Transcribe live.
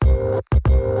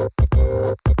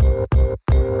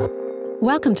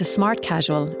Welcome to Smart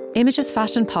Casual, Image's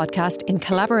fashion podcast in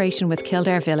collaboration with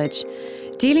Kildare Village,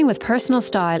 dealing with personal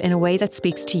style in a way that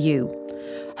speaks to you.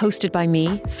 Hosted by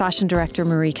me, fashion director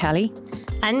Marie Kelly.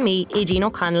 And me, Aideen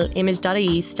O'Connell,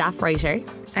 Image.ie staff writer.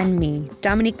 And me,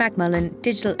 Dominique McMullen,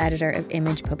 digital editor of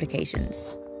Image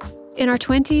Publications. In our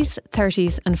 20s,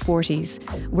 30s and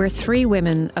 40s, we're three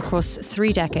women across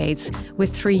 3 decades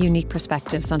with 3 unique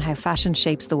perspectives on how fashion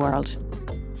shapes the world.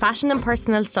 Fashion and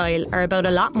personal style are about a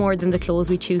lot more than the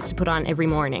clothes we choose to put on every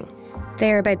morning.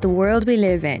 They're about the world we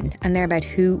live in, and they're about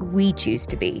who we choose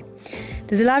to be.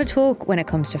 There's a lot of talk when it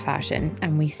comes to fashion,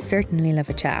 and we certainly love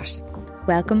a chat.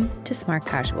 Welcome to Smart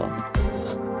Casual.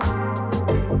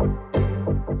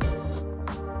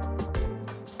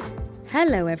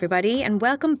 Hello everybody, and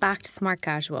welcome back to Smart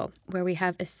Casual, where we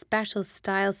have a special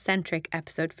style-centric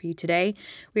episode for you today.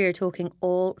 We are talking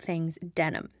all things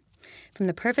denim. From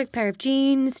the perfect pair of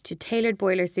jeans to tailored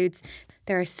boiler suits,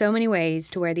 there are so many ways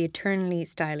to wear the eternally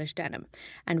stylish denim,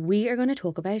 and we are going to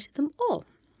talk about them all.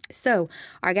 So,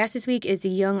 our guest this week is the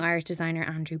young Irish designer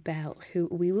Andrew Bell, who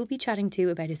we will be chatting to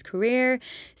about his career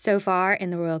so far in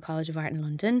the Royal College of Art in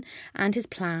London and his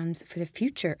plans for the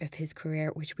future of his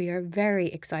career, which we are very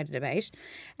excited about.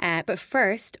 But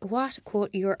first, what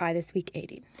caught your eye this week,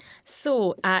 Aideen?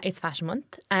 So, it's Fashion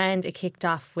Month and it kicked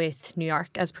off with New York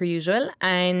as per usual,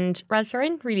 and Ralph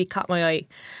Lauren really caught my eye.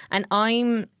 And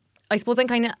I suppose I'm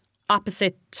kind of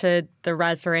opposite to the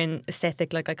Ralph Lauren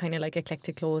aesthetic. Like, I kind of like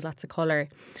eclectic clothes, lots of colour,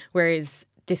 whereas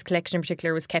this collection in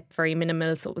particular was kept very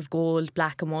minimal. So it was gold,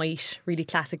 black and white, really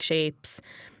classic shapes,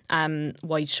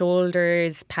 wide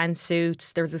shoulders,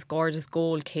 pantsuits. There was this gorgeous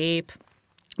gold cape,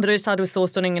 but I just thought it was so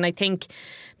stunning. And I think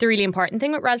the really important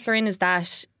thing with Ralph Lauren is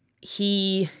that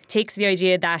he takes the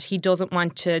idea that he doesn't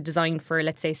want to design for,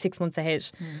 let's say, 6 months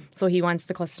ahead. So he wants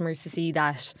the customers to see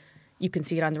that you can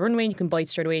see it on the runway and you can buy it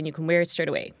straight away and you can wear it straight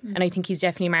away. And I think he's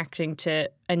definitely marketing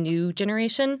to a new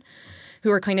generation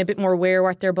who are kind of a bit more aware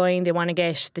what they're buying. They want to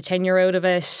get the tenure out of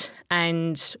it.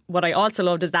 And what I also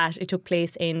loved is that it took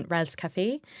place in Ralph's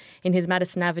Cafe in his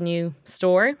Madison Avenue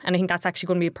store. And I think that's actually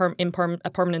going to be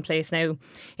a permanent place now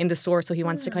in the store. So he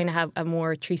wants to kind of have a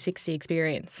more 360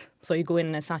 experience. So you go in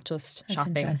and it's not just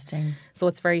shopping. Interesting. So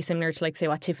it's very similar to, like, say,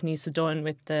 what Tiffany's have done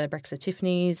with the Breakfast at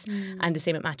Tiffany's, and the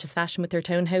same at Matches Fashion with their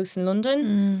townhouse in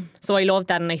London. So I love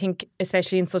that, and I think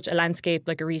especially in such a landscape,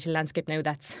 like a retail landscape now,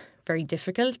 that's very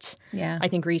difficult. Yeah. I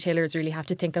think retailers really have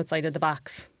to think outside of the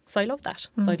box. So I love that.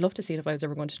 So I'd love to see it if I was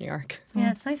ever going to New York.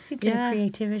 Yeah, it's nice to see a bit of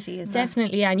creativity as well.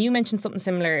 Definitely, yeah. And you mentioned something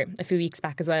similar a few weeks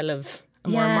back as well, of a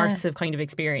more immersive kind of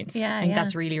experience. I think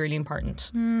that's really, really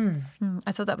important.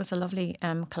 I thought that was a lovely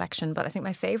collection, but I think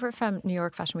my favourite from New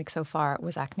York Fashion Week so far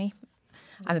was Acne.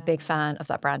 I'm a big fan of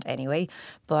that brand anyway,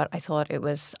 but I thought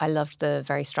I loved the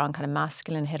very strong kind of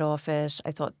masculine hit off it.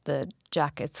 I thought the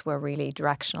jackets were really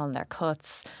directional in their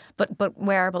cuts, but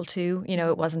wearable too. You know,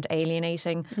 it wasn't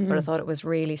alienating, but I thought it was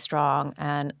really strong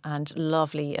and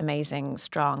lovely, amazing,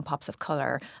 strong pops of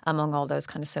colour among all those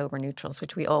kind of sober neutrals,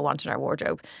 which we all want in our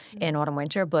wardrobe in autumn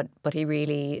winter. But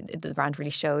the brand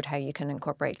really showed how you can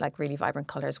incorporate like really vibrant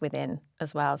colours within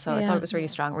as well. So I thought it was really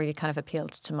strong, really kind of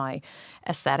appealed to my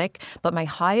aesthetic. But my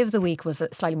high of the week was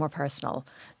slightly more personal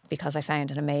because I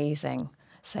found an amazing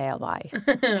sale buy,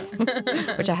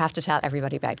 which I have to tell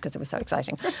everybody about because it was so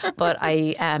exciting. But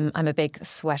I'm a big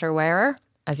sweater wearer,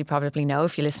 as you probably know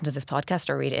if you listen to this podcast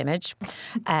or read Image.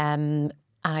 And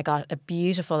I got a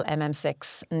beautiful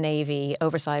MM6 navy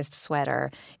oversized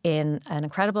sweater in an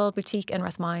incredible boutique in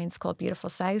Rathmines called Beautiful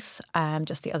South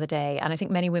just the other day. And I think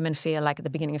many women feel like at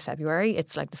the beginning of February,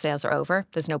 it's like the sales are over.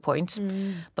 There's no point.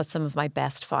 But some of my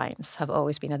best finds have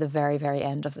always been at the very, very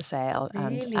end of the sale.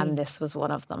 Really? And this was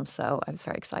one of them. So I was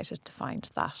very excited to find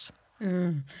that.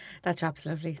 That shop's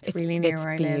lovely. It's really near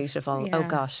where I live. It's beautiful. Yeah. Oh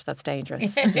gosh, that's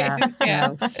dangerous. Yeah.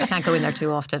 No, can't go in there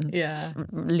too often. It's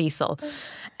lethal.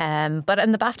 But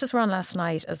and the BAFTAs were on last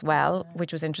night as well,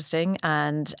 which was interesting.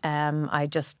 And I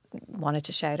just wanted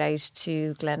to shout out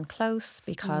to Glenn Close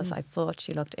because I thought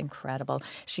she looked incredible.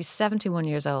 She's 71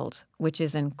 years old, which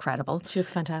is incredible. She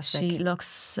looks fantastic. She looks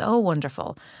so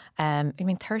wonderful.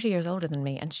 30 years older than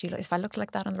me, and if I looked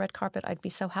like that on the red carpet, I'd be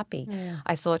so happy.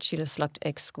 I thought she just looked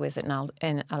exquisite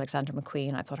in Alexander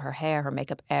McQueen. I thought her hair, her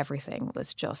makeup, everything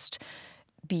was just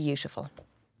beautiful.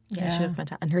 Yeah, she looked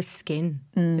fantastic. And her skin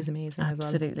is amazing as well.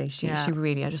 Absolutely. She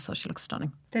really, I just thought she looked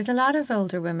stunning. There's a lot of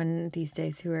older women these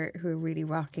days who are really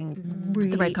rocking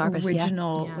really the red carpet,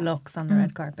 original looks on the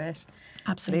red carpet.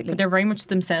 Absolutely. But they're very much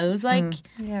themselves, like.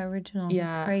 Yeah, original.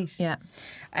 Yeah. It's great.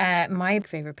 Yeah. My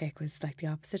favourite pick was like the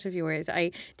opposite of yours.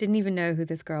 I didn't even know who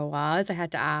this girl was. I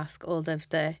had to ask all of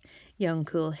the young,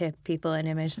 cool, hip people in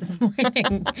Image this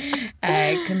morning.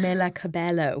 Camila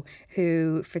Cabello,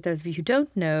 who, for those of you who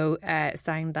don't know,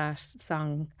 sang that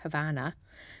song Havana.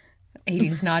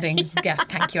 Aileen's nodding. Yes,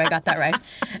 thank you. I got that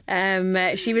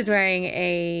right. She was wearing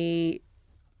a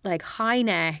high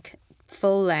neck,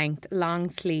 full length, long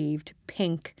sleeved,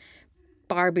 pink,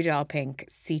 Barbie doll pink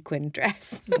sequin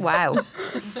dress. Wow.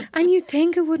 And you'd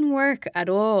think it wouldn't work at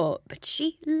all, but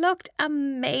she looked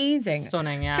amazing.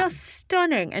 Stunning, yeah. Just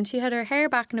stunning. And she had her hair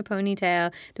back in a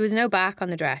ponytail. There was no back on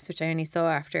the dress, which I only saw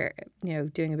after,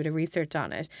 doing a bit of research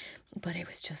on it. But it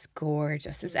was just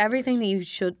gorgeous. It's everything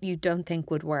that you don't think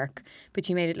would work, but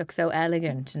you made it look so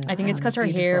elegant. And, I think it's because her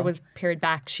beautiful. hair was pared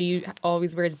back. She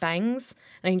always wears bangs.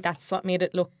 And I think that's what made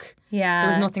it look. Yeah, there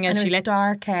was nothing else. And She it was let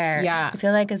dark hair. Yeah. I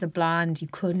feel like as a blonde, you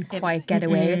couldn't quite get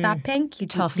away with that pink. You'd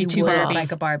Tough. be Too would Barbie. look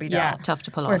like a Barbie doll. Yeah. Tough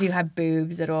to pull Or off. if you had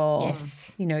boobs at all,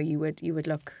 Yes. you would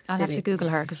look. I'll have silly. to Google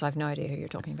her because I've no idea who you're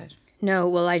talking about. No,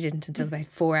 well, I didn't until about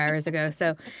 4 hours ago.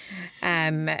 So,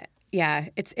 yeah,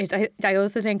 I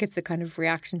also think it's a kind of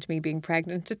reaction to me being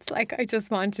pregnant. It's like I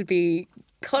just want to be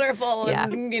colourful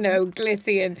and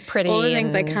glitzy and Pretty all the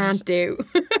things I and- can't do.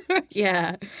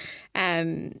 Yeah.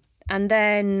 And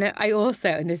then I also,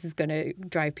 and this is going to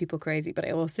drive people crazy, but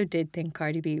I also did think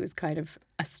Cardi B was kind of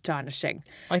astonishing.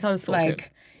 I thought it was so Like cool.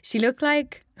 she looked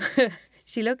like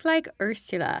she looked like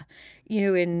Ursula,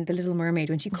 in The Little Mermaid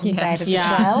when she comes out of the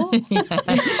Yeah. shell.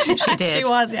 She did. She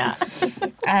was, yeah.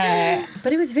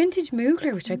 But it was vintage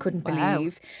Mugler, which I couldn't Wow.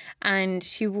 believe. And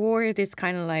she wore this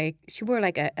kind of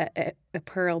a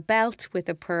pearl belt with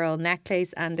a pearl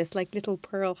necklace and this little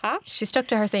pearl hat. She stuck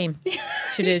to her theme.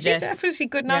 She did, yes. She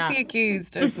could not Yeah. be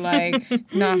accused of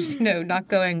not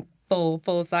going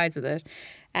full size with it.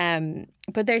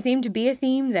 But there seemed to be a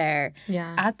theme there.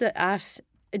 Yeah. At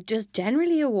just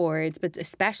generally awards, but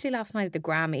especially last night at the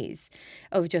Grammys,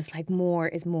 of just more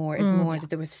is more is more. That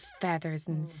there was feathers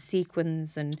and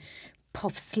sequins and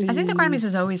puff sleeves. I think the Grammys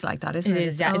is always like that, isn't it? It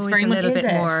is, yeah. It's always very a much- little Is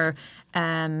bit it? more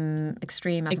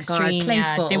extreme, avant-garde, Extreme,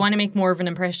 playful. yeah. They want to make more of an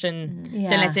impression Yeah.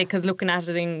 than, let's say, because looking at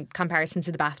it in comparison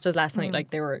to the BAFTAs last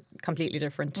night, they were completely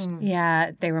different.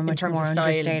 Yeah, they were much terms more of style,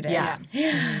 understated.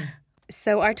 yeah.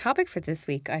 So our topic for this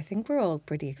week, I think we're all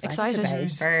pretty excited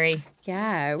about. Very.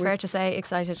 Yeah, Fair to say,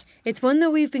 excited. it's one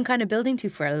that we've been kind of building to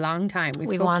for a long time. We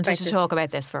talked wanted about to this- talk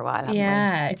about this for a while, haven't we?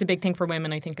 Yeah, It's a big thing for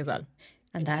women, I think, as well.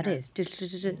 and that is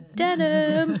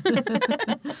denim.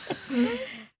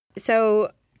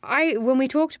 So when we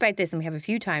talked about this, and we have a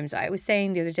few times, I was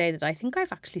saying the other day that I think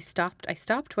I've actually stopped. I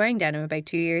stopped wearing denim about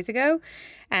 2 years ago,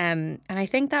 and I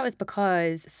think that was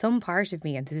because some part of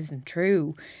me, and this isn't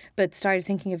true, but started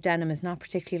thinking of denim as not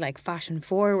particularly fashion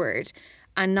forward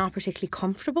and not particularly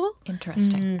comfortable.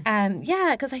 Interesting.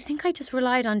 Yeah, because I think I just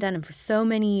relied on denim for so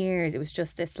many years. It was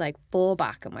just this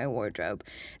fallback in my wardrobe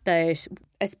that,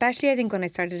 especially I think when I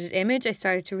started at Image, I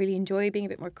started to really enjoy being a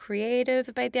bit more creative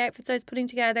about the outfits I was putting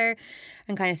together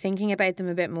and kind of thinking about them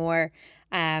a bit more.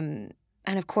 And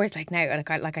of course, now,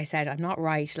 like I said, I'm not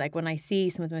right. When I see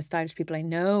some of the most stylish people I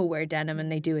know wear denim and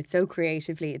they do it so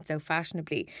creatively and so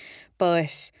fashionably,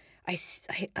 but I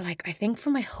think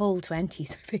for my whole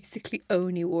 20s, I basically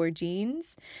only wore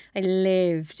jeans. I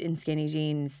lived in skinny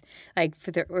jeans.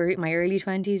 For my early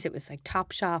 20s, it was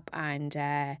Topshop and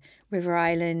River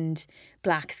Island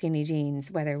black skinny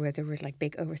jeans, whether they were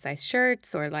big oversized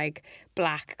shirts or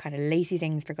black kind of lacy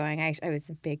things for going out. I was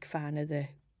a big fan of the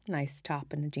nice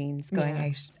top and the jeans going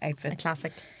out outfits.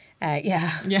 Classic.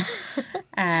 Yeah. Yeah.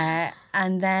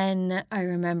 And then I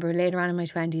remember later on in my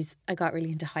 20s, I got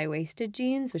really into high-waisted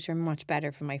jeans, which are much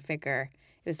better for my figure.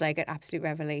 It was an absolute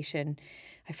revelation.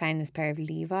 I found this pair of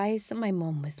Levi's that my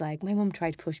mum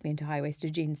tried to push me into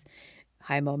high-waisted jeans.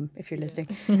 Hi, Mum, if you're listening.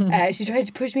 She tried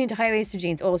to push me into high-waisted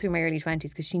jeans all through my early 20s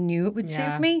because she knew it would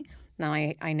Yeah. suit me. No,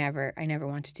 I never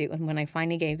wanted to. And when I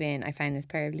finally gave in, I found this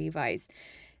pair of Levi's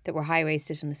that were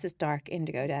high-waisted, and this is dark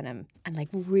indigo denim and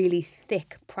really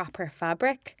thick, proper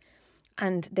fabric.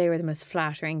 And they were the most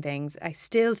flattering things. I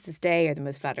still, to this day, are the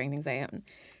most flattering things I own.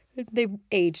 They've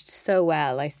aged so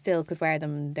well. I still could wear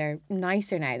them. They're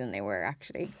nicer now than they were,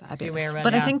 actually. They wear well,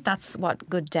 But I yeah. think that's what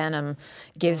good denim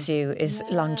gives you is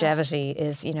longevity,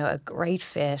 is, a great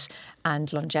fit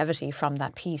and longevity from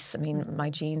that piece. I mean, my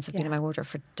jeans have been in my wardrobe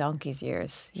for donkey's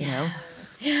years, you know.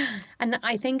 And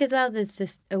I think as well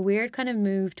there's a weird kind of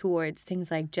move towards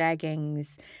things like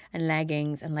jeggings and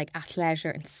leggings and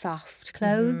athleisure and soft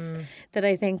clothes that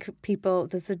I think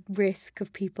there's a risk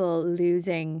of people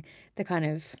losing the kind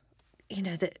of,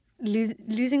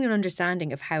 losing an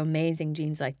understanding of how amazing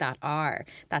jeans like that are.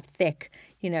 That thick,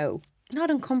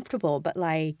 not uncomfortable, but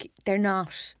like they're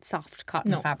not soft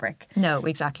cotton fabric. No,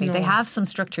 exactly. They have some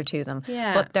structure to them,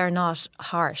 Yeah. but they're not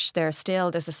harsh. There's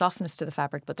a softness to the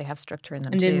fabric, but they have structure in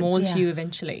them And too. they mould to you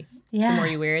eventually. Yeah. The more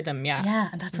you wear them, Yeah,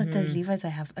 and that's what those Levi's I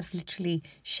have literally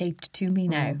shaped to me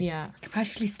now. Yeah. I can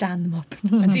practically stand them up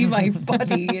and see my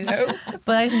body, you know.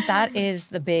 But I think that is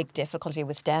the big difficulty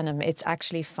with denim. It's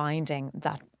actually finding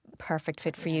that perfect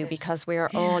fit for you, because we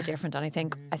are all different. And I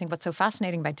think what's so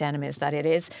fascinating about denim is that it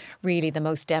is really the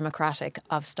most democratic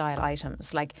of style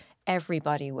items. Like,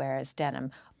 everybody wears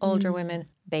denim. Older women,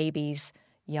 babies,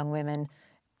 young women,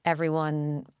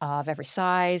 everyone of every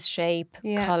size, shape,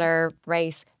 colour,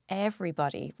 race.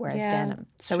 Everybody wears denim.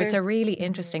 So it's a really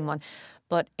interesting one.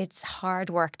 But it's hard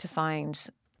work to find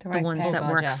the ones that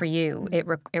work for you. It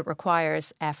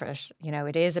requires effort. You know,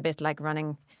 it is a bit like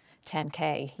running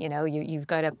 10K, you know, you've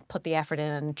got to put the effort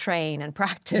in and train and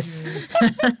practice.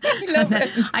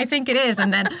 I think it is.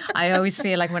 And then I always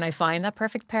feel like when I find that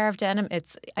perfect pair of denim,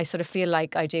 I sort of feel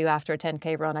like I do after a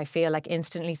 10K run. I feel like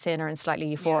instantly thinner and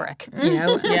slightly euphoric, you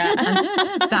know?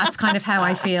 And that's kind of how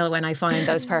I feel when I find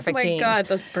those perfect jeans. Oh my God,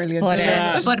 that's brilliant.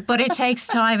 But it takes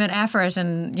time and effort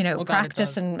and, you know,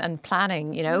 practice and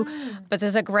planning, you know. But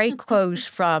there's a great quote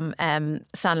from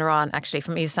Saint Laurent, actually,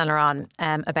 from Yves Saint Laurent,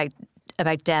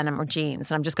 about denim or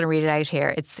jeans, and I'm just going to read it out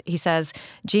here. He says,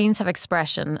 jeans have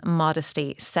expression,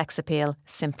 modesty, sex appeal,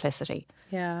 simplicity.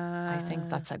 Yeah. I think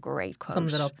that's a great quote.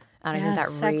 Sums it up. And I think that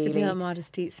sex really appeal,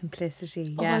 modesty,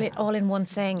 simplicity. all in one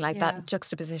thing, like that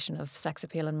juxtaposition of sex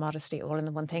appeal and modesty all in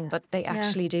the one thing, but they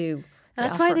actually do. And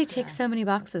that's why they tick so many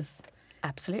boxes.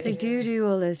 Absolutely. They do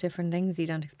all those different things you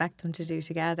don't expect them to do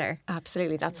together.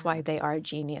 Absolutely. That's why they are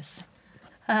genius.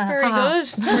 Very good.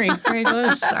 Very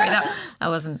good. Sorry, that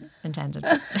wasn't intended.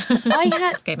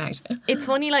 Just came out. It's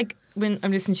funny, like, when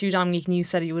I'm listening to you, Dominique, and you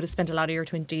said you would have spent a lot of your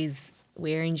 20s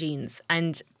wearing jeans.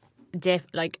 And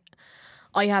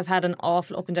I have had an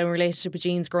awful up and down relationship with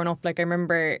jeans growing up. Like, I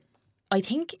remember, I was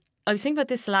thinking about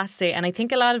this last day, and I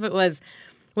think a lot of it was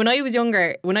when I was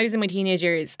younger, when I was in my teenage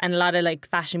years, and a lot of like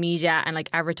fashion media and like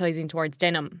advertising towards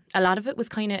denim, a lot of it was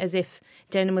kind of as if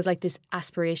denim was like this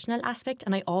aspirational aspect.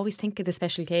 And I always think of the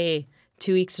Special K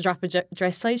 2 weeks to drop a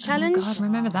dress size challenge. Oh God,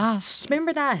 remember that?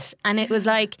 Remember that? And it was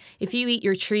like, if you eat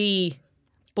your 3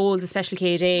 bowls of Special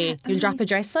K a day, you'll drop a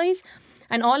dress size.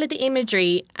 And all of the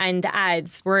imagery and the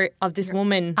ads were of this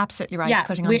woman. Absolutely right.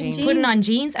 Putting on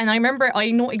jeans. And I remember, I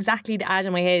know exactly the ad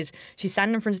in my head. She's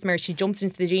standing in front of the mirror, she jumps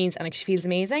into the jeans, and like she feels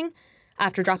amazing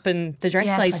after dropping the dress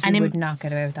size. And you would not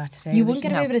get away with that today. You wouldn't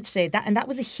get away with it today. That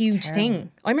was a huge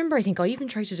thing. I remember, I think I even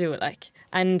tried to do it, like.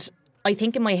 And I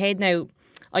think in my head now,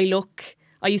 I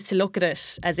used to look at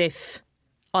it as if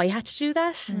I had to do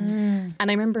that. And I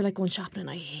remember like going shopping, and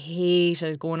I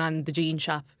hated going on the jean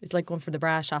shop. It's like going for the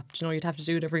bra shop. Do you know, you'd have to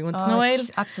do it every once in a while.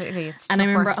 Absolutely. It's and I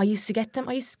remember work. I used to get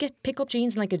pick up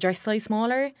jeans in like a dress size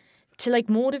smaller to like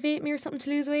motivate me or something to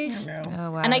lose weight.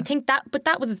 Oh, wow. And I think that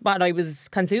was what I was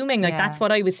consuming. Like that's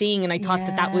what I was seeing, and I thought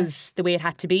that was the way it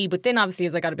had to be. But then obviously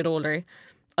as I got a bit older,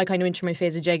 I kind of went through my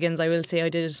phase of jeggings. I will say I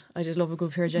did love a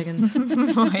good pair of jeggings.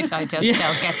 I just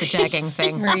don't get the jegging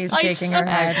thing. Marie's shaking her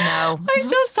head. No. I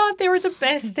just thought they were the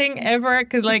best thing ever,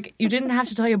 because like you didn't have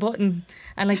to tie a button,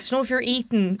 and like, do you know, if you're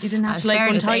eating, you didn't have to like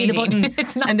untie the button.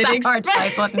 It's not that hard to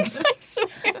tie buttons. I swear,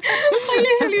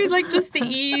 I literally was like, just the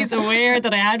ease of wear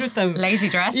that I had with them. Lazy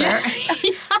dresser. Yeah,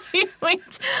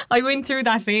 I went through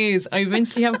that phase. I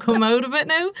eventually have come out of it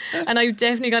now, and I've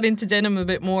definitely got into denim a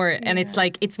bit more. And it's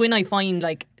like, it's when I find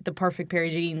like the perfect pair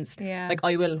of jeans, like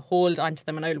I will hold onto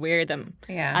them and I'll wear them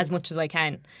as much as I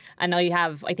can. And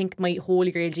I think my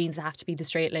holy grail jeans have to be the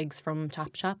straight legs from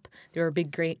Topshop. They were a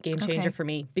big great game changer for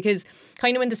me, because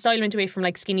kind of when the style went away from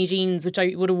like skinny jeans, which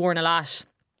I would have worn a lot,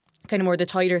 kind of more the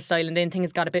tighter style, and then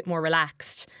things got a bit more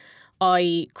relaxed,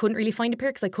 I couldn't really find a pair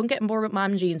because I couldn't get on board with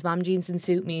mom jeans. Mom jeans didn't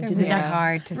suit me. They're really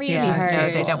hard to see. Really hard. No,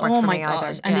 they don't work for me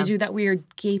either. And they do that weird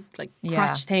gape, like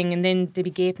crotch thing, and then they be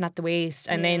gaping at the waist.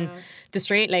 And then the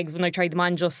straight legs, when I tried them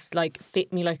on, just like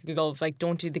fit me like a glove. Like,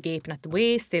 don't do the gaping at the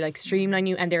waist. They like streamline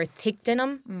you, and they're thick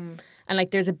denim. And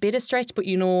like there's a bit of stretch, but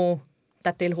you know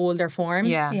that they'll hold their form.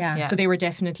 Yeah. So they were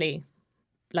definitely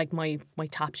like my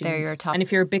top jeans. They're your top. And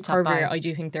if you're a big curver, buy. I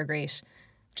do think they're great.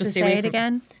 Just say it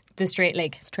again. The straight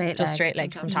leg. Straight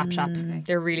leg from Topshop.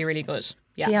 They're really, really good.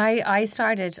 Yeah.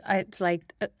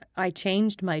 See, I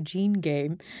changed my jean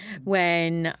game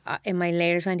when in my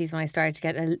later 20s, when I started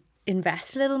to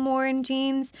invest a little more in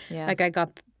jeans. Like I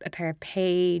got a pair of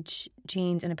Paige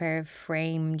jeans and a pair of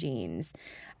Frame jeans,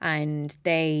 and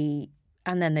then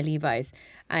the Levi's.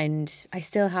 and I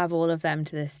still have all of them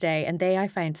to this day, and I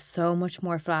find so much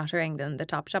more flattering than the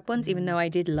Topshop ones, even though I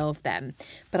did love them.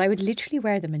 But I would literally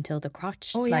wear them until the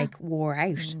crotch wore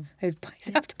out. I would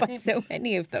have to buy so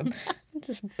many of them.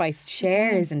 Just buy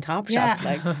shares in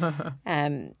Topshop.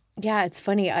 Yeah, it's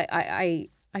funny. I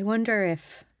wonder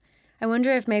if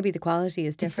maybe the quality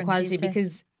is different. It's the quality,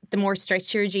 because the more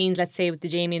stretchier jeans, let's say with the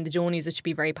Jamie and the Jonies, which would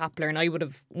be very popular, and I would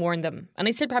have worn them, and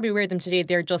I still probably wear them today.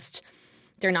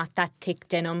 They're not that thick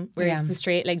denim, whereas the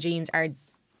straight leg jeans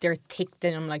they're thick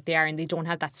denim like they are, and they don't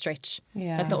have that stretch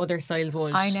that the other styles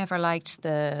would. I never liked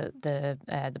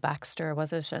the Baxter,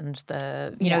 was it, and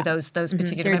the you know those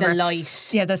particular. They're the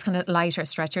light, those kind of lighter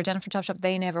stretchier denim from Topshop.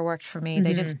 They never worked for me.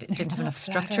 They just didn't have enough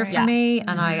structure for me,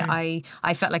 and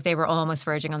I felt like they were almost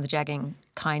verging on the jegging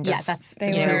kind of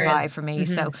vibe for me.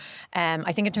 So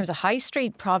I think in terms of high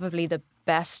street, probably the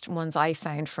best ones I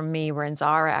found for me were in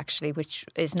Zara, actually, which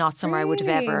is not somewhere I would have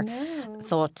ever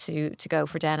thought to go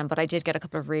for denim. But I did get a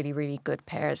couple of really, really good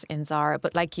pairs in Zara.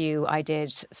 But like you, I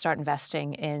did start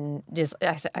investing in this,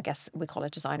 I guess we call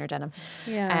it designer denim,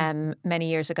 many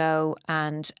years ago.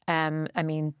 And I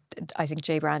mean, I think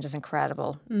J Brand is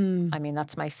incredible. I mean,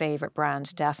 that's my favourite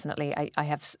brand, definitely. I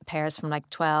have pairs from like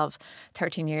 12,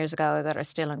 13 years ago that are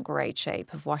still in great shape,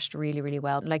 have washed really, really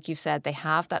well. Like you've said, they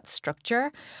have that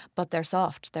structure, but they're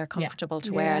soft. They're comfortable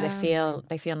to wear. They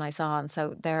feel nice on.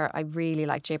 So I really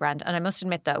like J Brand. And I must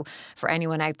admit, though, for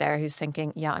anyone out there who's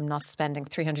thinking, I'm not spending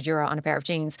 €300 on a pair of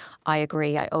jeans, I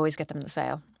agree. I always get them in the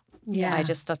sale. Yeah,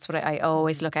 that's what I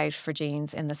always look out for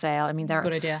jeans in the sale. I mean, they're a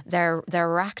good idea. They're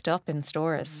racked up in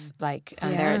stores,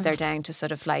 and they're down to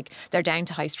sort of they're down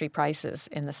to high street prices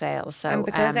in the sales. So and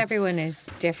because everyone is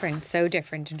different, so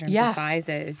different in terms of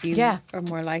sizes, you are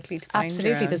more likely to find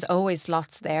absolutely. There's always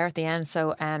lots there at the end.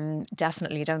 So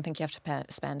definitely, don't think you have to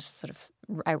spend sort of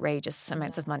outrageous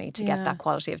amounts of money to get that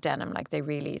quality of denim.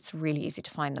 It's really easy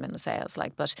to find them in the sales.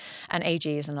 And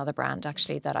AG is another brand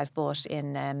actually that I've bought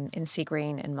in Sea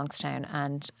Green in Monkstown,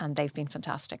 and they've been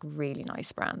fantastic. Really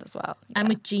nice brand as well. And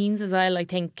with jeans as well, I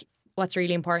think what's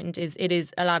really important is it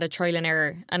is a lot of trial and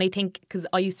error. And I think because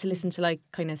I used to listen to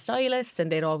kind of stylists,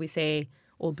 and they'd always say,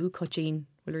 "Oh, bootcut jean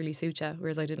will really suit you,"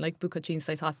 whereas I didn't like bootcut jeans,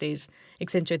 so I thought they'd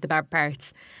accentuate the bad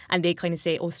parts. And they kind of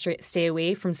say, stay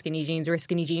away from skinny jeans, or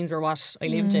skinny jeans were what I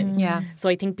lived in. So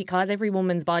I think because every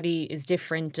woman's body is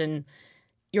different and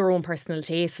your own personal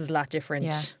taste is a lot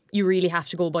different, you really have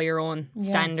to go by your own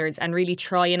standards and really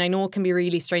try. And I know it can be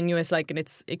really strenuous, and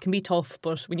it can be tough,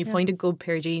 but when you find a good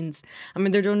pair of jeans, I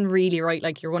mean, they're done really right,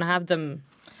 you're going to have them.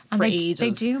 And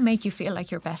they do make you feel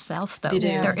like your best self, though. They do.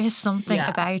 There is something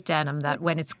about denim that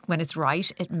when it's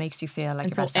right, it makes you feel like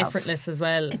your best self. It's so effortless as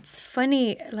well. It's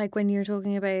funny, when you're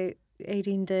talking about,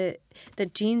 Aideen,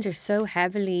 that jeans are so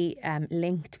heavily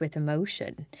linked with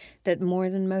emotion, that more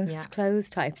than most clothes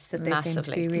types, that they seem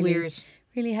to be really,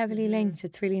 really heavily linked.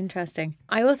 It's really interesting.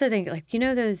 I also think,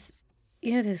 those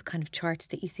kind of charts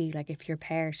that you see, if you're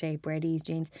pear shape, wear these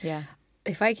jeans. Yeah.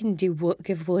 If I can give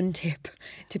one tip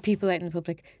to people out in the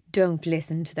public, don't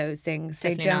listen to those things.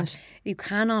 Definitely not. You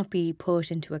cannot be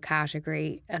put into a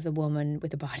category as a woman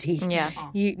with a body. Yeah.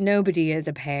 Nobody is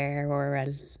a pear or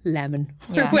a lemon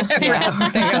or whatever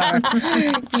else they are.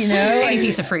 Any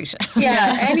piece of fruit.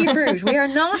 Any fruit. We are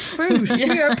not fruit.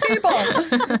 We are people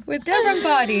with different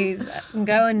bodies.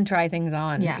 Go and try things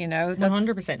on. Yeah. That's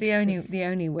 100%. the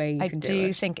only way you can do it. I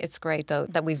do think it's great, though,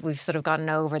 that we've sort of gotten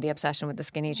over the obsession with the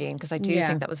skinny jean, because I do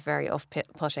think that was very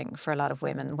off-putting for a lot of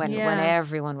women when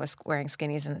everyone was wearing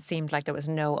skinnies, and it seemed like there was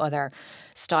no other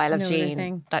style of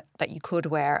jean that you could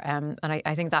wear. And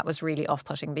I think that was really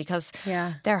off-putting, because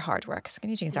they're hard work.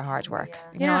 Skinny jeans are hard work.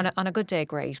 On a good day,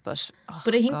 great, but I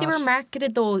think they were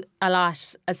marketed, though, a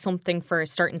lot as something for a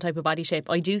certain type of body shape.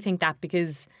 I do think that,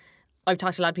 because I've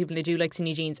talked to a lot of people that do like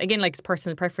skinny jeans. Again, it's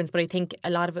personal preference, but I think a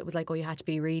lot of it was you had to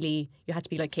be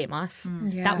like Kate Moss.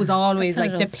 That was always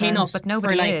the pin-up. But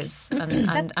nobody is.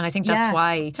 And I think that's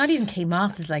why. Not even Kate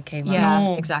Moss is like Kate Moss.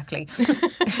 Yeah, exactly.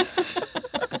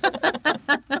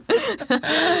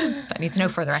 That needs no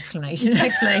further explanation.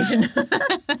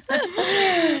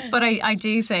 But I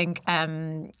do think,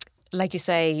 like you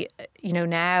say,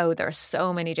 now there are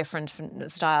so many different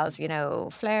styles,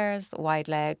 flares, wide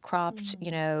leg, cropped,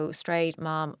 straight,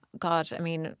 mom. God, I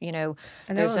mean, and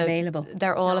they're all available.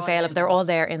 They're all available. They're all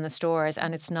there in the stores,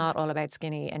 and it's not all about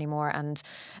skinny anymore. And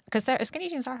because skinny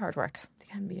jeans are hard work. They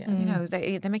can be.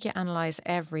 They make you analyse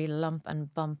every lump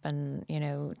and bump and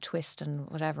twist and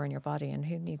whatever in your body, and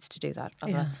who needs to do that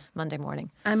on a Monday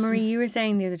morning? And Marie, you were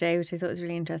saying the other day, which I thought was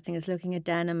really interesting, is looking at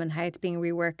denim and how it's being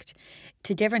reworked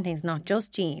to different things, not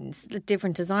just jeans. The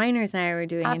different designers now are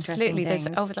doing Absolutely.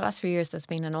 interesting things. Over the last few years, there's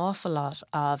been an awful lot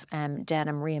of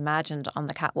denim reimagined on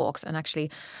the catwalks. And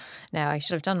actually, now I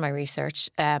should have done my research,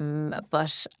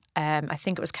 but I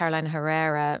think it was Carolina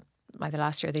Herrera, either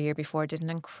last year or the year before, did an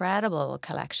incredible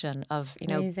collection of,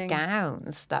 Amazing.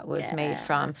 gowns that was made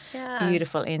from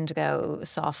beautiful indigo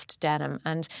soft denim.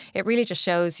 And it really just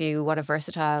shows you what a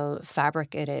versatile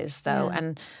fabric it is, though.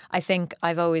 And I think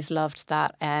I've always loved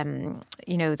that,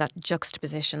 that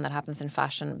juxtaposition that happens in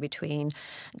fashion between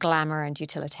glamour and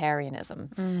utilitarianism.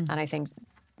 And I think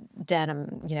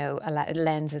denim, it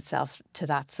lends itself to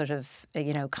that sort of,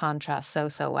 contrast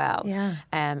so well. Yeah.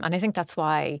 And I think that's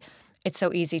why it's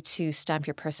so easy to stamp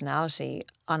your personality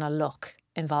on a look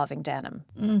involving denim.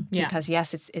 Because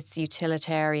yes, it's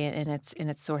utilitarian in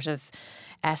its sort of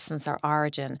essence or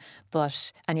origin,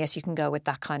 and yes, you can go with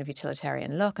that kind of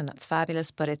utilitarian look, and that's fabulous,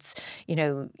 but it's,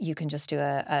 you can just do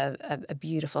a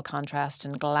beautiful contrast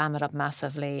and glam it up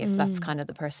massively if that's kind of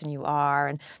the person you are.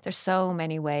 And there's so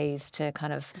many ways to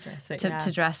kind of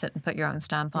to dress it and put your own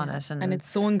stamp on it. And it's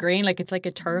so ingrained, like it's like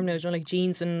a term now, like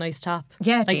jeans and a nice top.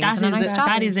 Yeah, like jeans and a nice top.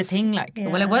 That is a thing. Like,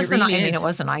 well, it was it really it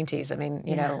was the 90s. I mean,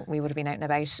 we would have been out and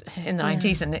about in the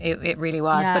 90s, and it really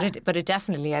was. But it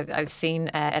definitely, I've seen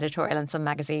editorial in some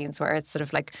magazines where it's sort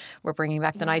of like we're bringing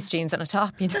back the nice jeans and a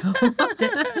top,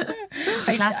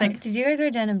 Classic. Did you guys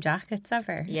wear denim jackets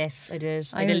ever? Yes, I did.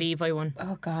 I had a Levi one.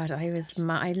 Oh God, I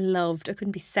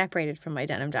couldn't be separated from my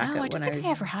denim jacket I don't think I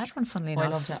ever had one, funnily enough. I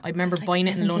loved it. I remember buying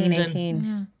it in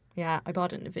London. Yeah, I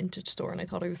bought it in a vintage store and I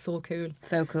thought it was so cool.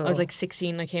 So cool. I was like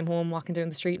 16 and I came home walking down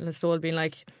the street in the stall being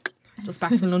like, just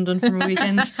back from London from a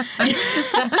weekend.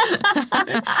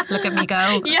 Look at me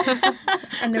go. Yeah.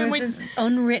 And there was this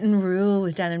unwritten rule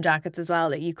with denim jackets as well,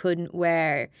 that you couldn't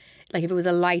wear, like if it was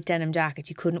a light denim jacket,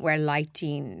 you couldn't wear light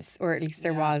jeans, or at least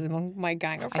there was among my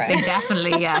gang of friends. I think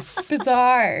definitely, yes.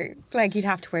 Bizarre. Like you'd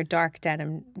have to wear dark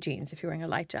denim jeans if you're wearing a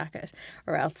light jacket,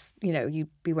 or else, you'd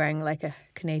be wearing like a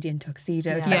Canadian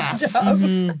tuxedo type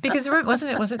job. Because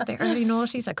was it the early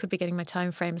noughties? I could be getting my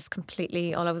time frames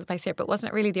completely all over the place here, but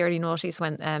wasn't it really the early noughties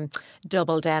when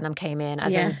double denim came in,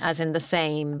 as in the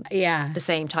same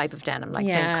type of denim, like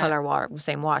same colour,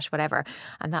 same wash, whatever.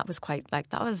 And that was quite like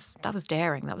that was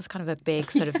daring. That was kind of a big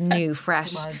sort of new,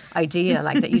 fresh idea,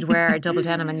 like that you'd wear double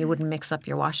denim and you wouldn't mix up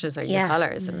your washes or your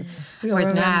colours. And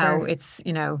whereas now it's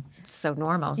so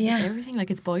normal. Yeah, it's everything.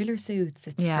 Like it's boiler suits,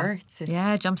 it's skirts, it's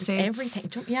jumpsuits, it's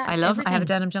everything. Yeah, I have a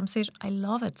denim jumpsuit. I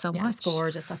love it so much. It's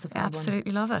gorgeous. That's a fab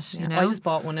absolutely one. love it. I just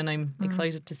bought one and I'm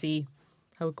excited to see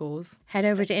how it goes. Head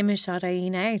over to image.ie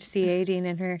now to see Aideen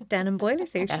in her denim boiler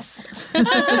suit. Yes.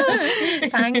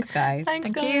 Thanks, guys.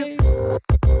 Thank guys. you.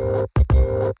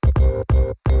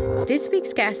 This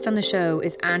week's guest on the show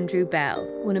is Andrew Bell,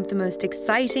 one of the most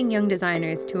exciting young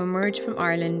designers to emerge from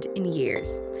Ireland in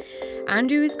years.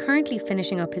 Andrew is currently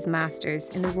finishing up his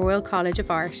Masters in the Royal College of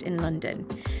Art in London,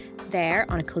 there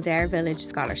on a Kildare Village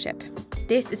scholarship.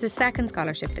 This is the second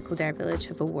scholarship that Kildare Village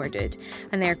have awarded,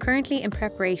 and they are currently in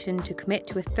preparation to commit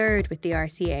to a third with the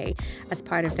RCA as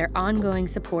part of their ongoing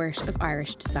support of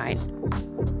Irish design.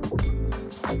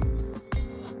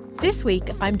 This week,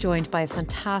 I'm joined by a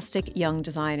fantastic young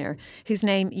designer whose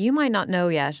name you might not know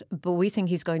yet, but we think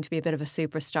he's going to be a bit of a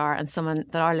superstar and someone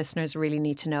that our listeners really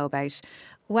need to know about.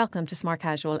 Welcome to Smart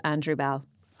Casual, Andrew Bell.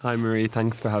 Hi Marie,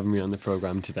 thanks for having me on the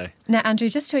programme today. Now Andrew,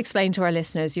 just to explain to our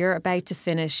listeners, you're about to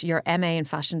finish your MA in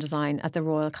Fashion Design at the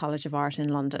Royal College of Art in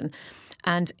London,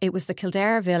 and it was the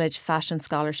Kildare Village Fashion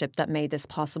Scholarship that made this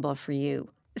possible for you.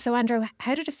 So Andrew,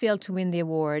 how did it feel to win the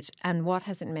award and what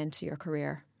has it meant to your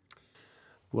career?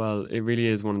 Well, it really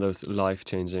is one of those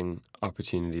life-changing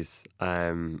opportunities,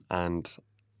 and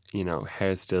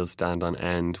hairs still stand on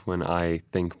end when I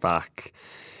think back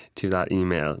to that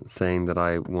email saying that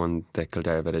I won the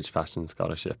Kildare Village Fashion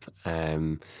Scholarship,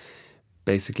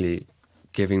 basically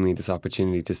giving me this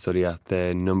opportunity to study at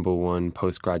the #1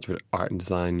 postgraduate art and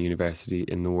design university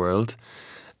in the world,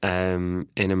 in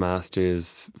a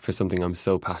master's for something I'm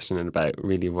so passionate about. It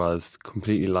really was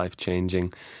completely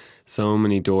life-changing. So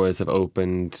many doors have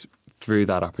opened through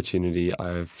that opportunity.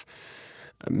 I've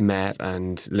met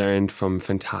and learned from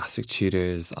fantastic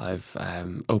tutors. I've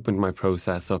opened my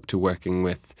process up to working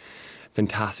with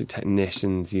fantastic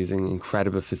technicians using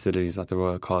incredible facilities at the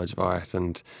Royal College of Art,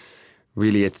 and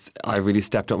really I've really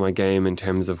stepped up my game in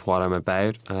terms of what I'm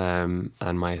about, and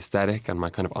my aesthetic and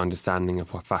my kind of understanding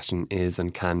of what fashion is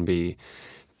and can be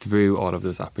through all of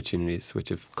those opportunities which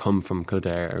have come from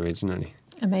Kildare originally.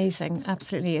 Amazing,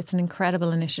 absolutely. It's an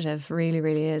incredible initiative, really,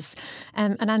 really is.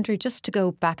 And Andrew, just to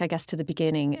go back, I guess, to the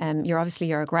beginning, you're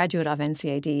a graduate of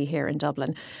NCAD here in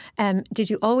Dublin.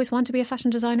 Did you always want to be a fashion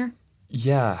designer?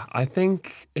 Yeah, I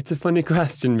think it's a funny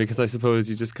question because I suppose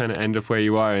you just kind of end up where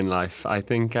you are in life. I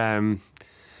think I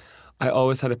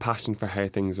always had a passion for how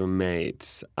things were made.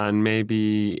 And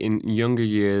maybe in younger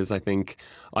years, I think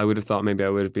I would have thought maybe I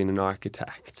would have been an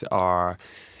architect or,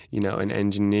 an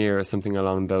engineer or something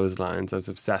along those lines. I was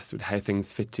obsessed with how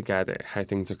things fit together, how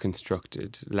things are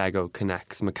constructed. Lego,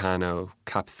 K'NEX, Meccano,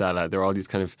 Capsella. There are all these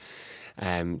kind of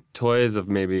toys of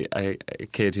maybe a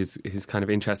kid who's kind of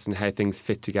interested in how things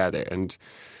fit together. And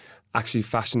actually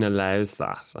fashion allows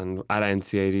that. And at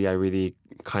NCAD, I really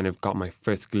kind of got my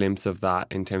first glimpse of that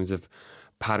in terms of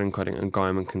pattern cutting and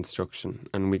garment construction.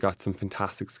 And we got some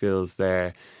fantastic skills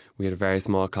there. We had a very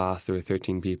small class. There were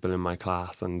 13 people in my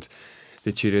class, and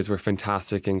the tutors were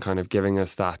fantastic in kind of giving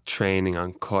us that training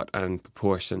on cut and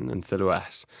proportion and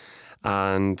silhouette.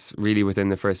 And really within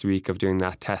the first week of doing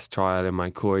that test trial in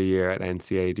my core year at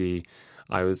NCAD,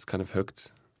 I was kind of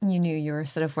hooked. You knew you were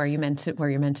sort of where you're meant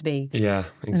to be. Yeah,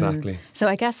 exactly. So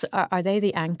I guess are they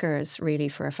the anchors really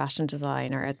for a fashion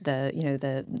designer?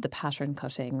 The pattern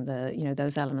cutting,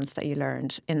 those elements that you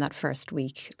learned in that first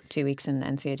 2 weeks in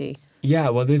NCAD. Yeah,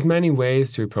 well, there's many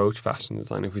ways to approach fashion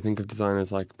design. If we think of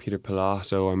designers like Peter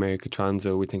Pilotto or Mary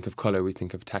Cotranzo, we think of colour, we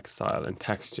think of textile and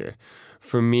texture.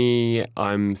 For me,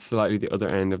 I'm slightly the other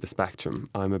end of the spectrum.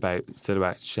 I'm about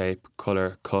silhouette, shape,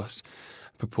 colour, cut,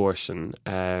 proportion.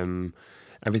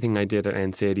 Everything I did at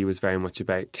NCAD was very much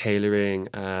about tailoring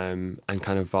and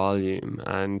kind of volume,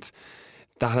 and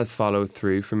that has followed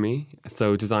through for me.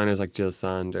 So designers like Jill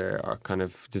Sander or kind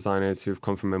of designers who've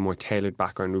come from a more tailored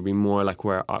background would be more like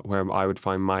where I would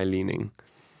find my leaning.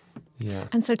 Yeah.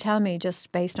 And so tell me,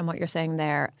 just based on what you're saying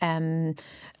there,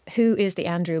 who is the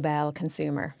Andrew Bell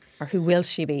consumer, or who will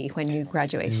she be when you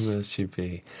graduate? Who will she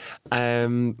be?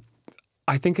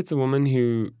 I think it's a woman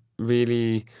who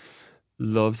really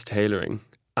loves tailoring.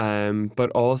 But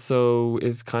also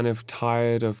is kind of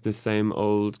tired of the same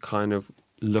old kind of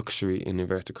luxury in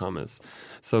inverted commas.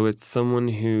 So it's someone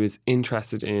who is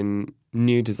interested in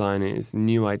new designers,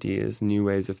 new ideas, new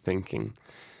ways of thinking.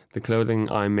 The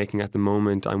clothing I'm making at the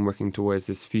moment, I'm working towards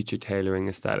this future tailoring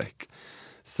aesthetic.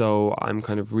 So I'm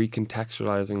kind of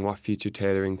recontextualizing what future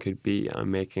tailoring could be. I'm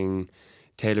making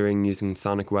tailoring using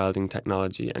sonic welding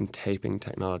technology and taping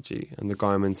technology, and the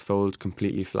garments fold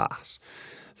completely flat.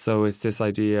 So it's this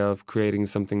idea of creating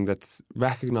something that's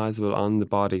recognisable on the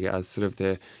body as sort of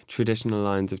the traditional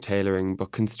lines of tailoring,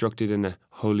 but constructed in a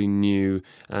wholly new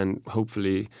and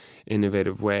hopefully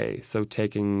innovative way. So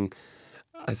taking,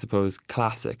 I suppose,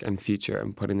 classic and future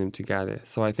and putting them together.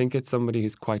 So I think it's somebody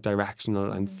who's quite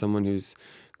directional and someone who's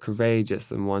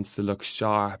courageous and wants to look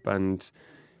sharp. And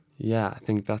yeah, I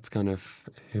think that's kind of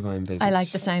who I envisage. I like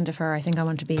the sound of her. I think I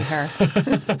want to be her.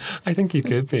 I think you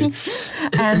could be.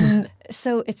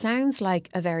 So it sounds like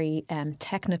a very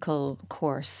technical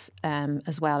course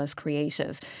as well as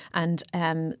creative. And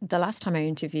the last time I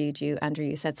interviewed you, Andrew,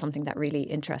 you said something that really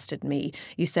interested me.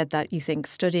 You said that you think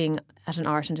studying at an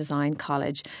art and design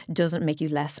college doesn't make you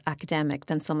less academic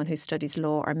than someone who studies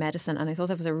law or medicine. And I thought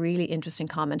that was a really interesting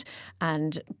comment.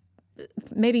 And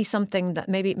maybe something that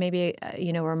maybe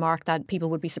a remark that people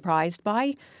would be surprised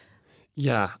by.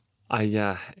 Yeah,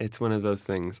 it's one of those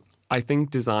things. I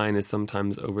think design is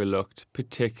sometimes overlooked,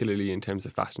 particularly in terms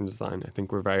of fashion design. I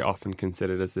think we're very often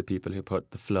considered as the people who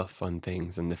put the fluff on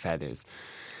things and the feathers.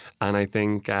 And I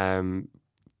think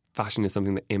fashion is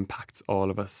something that impacts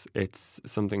all of us. It's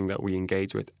something that we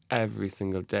engage with every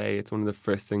single day. It's one of the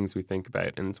first things we think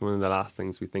about, and it's one of the last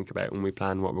things we think about when we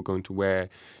plan what we're going to wear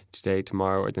today,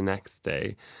 tomorrow, or the next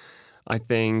day. I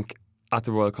think at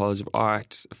the Royal College of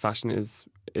Art, fashion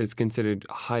is considered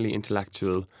highly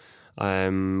intellectual.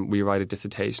 We write a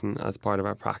dissertation as part of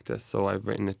our practice. So I've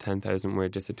written a 10,000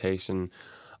 word dissertation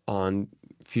on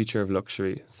future of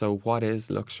luxury. So what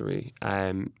is luxury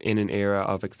in an era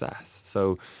of excess?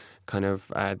 So kind of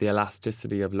the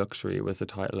elasticity of luxury was the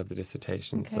title of the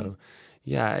dissertation. Okay. So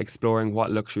yeah, exploring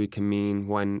what luxury can mean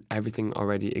when everything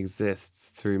already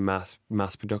exists through mass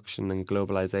production and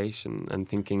globalization, and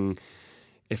thinking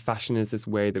if fashion is this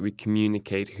way that we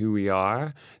communicate who we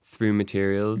are through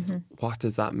materials, what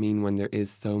does that mean when there is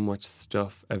so much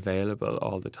stuff available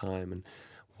all the time? And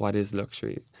what is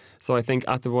luxury? So I think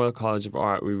at the Royal College of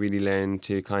Art, we really learn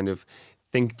to kind of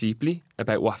think deeply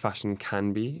about what fashion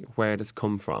can be, where it has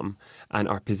come from, and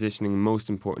our positioning, most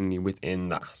importantly, within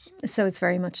that. So it's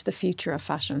very much the future of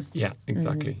fashion. Yeah,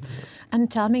 exactly. Yeah.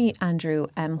 And tell me, Andrew,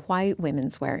 why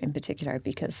women's wear in particular?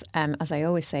 Because as I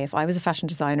always say, if I was a fashion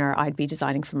designer, I'd be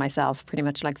designing for myself, pretty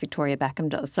much like Victoria Beckham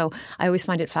does. So I always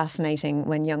find it fascinating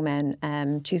when young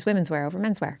men choose women's wear over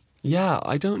men's wear. Yeah,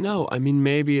 I don't know. I mean,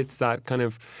 maybe it's that kind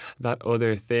of that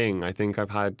other thing. I think I've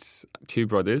had 2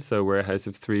 brothers, so we're a house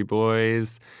of 3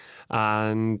 boys.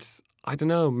 And I don't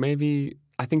know, maybe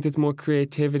I think there's more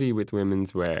creativity with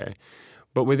women's wear.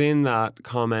 But within that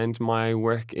comment, my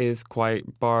work is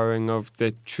quite borrowing of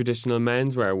the traditional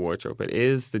menswear wardrobe. It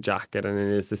is the jacket and it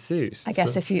is the suit. I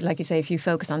guess if you, like you say, if you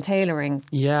focus on tailoring.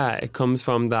 Yeah, it comes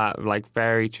from that like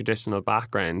very traditional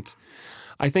background.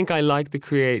 I think I like the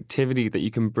creativity that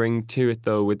you can bring to it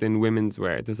though within women's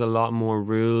wear. There's a lot more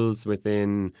rules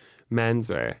within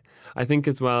menswear. I think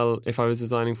as well, if I was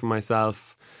designing for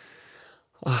myself,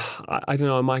 I don't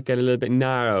know, I might get a little bit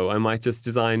narrow. I might just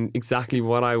design exactly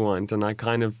what I want. And I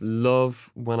kind of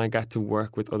love when I get to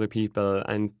work with other people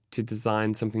and to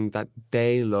design something that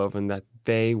they love and that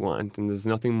they want. And there's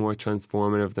nothing more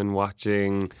transformative than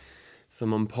watching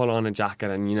someone pull on a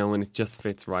jacket and, you know, when it just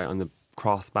fits right on the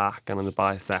cross back and on the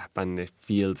bicep and it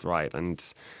feels right. And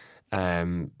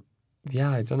yeah,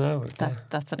 I don't know.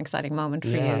 That's an exciting moment for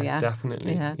you, yeah?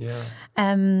 Definitely.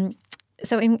 Yeah.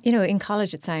 So in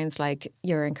college, it sounds like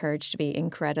you're encouraged to be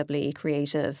incredibly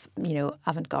creative,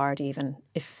 avant-garde, even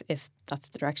if that's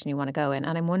the direction you want to go in.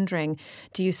 And I'm wondering,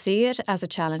 do you see it as a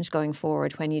challenge going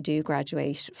forward when you do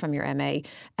graduate from your MA,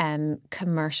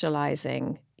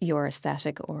 commercialising your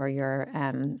aesthetic or your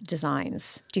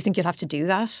designs? Do you think you'll have to do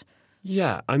that?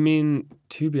 Yeah, I mean,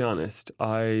 to be honest,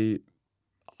 I've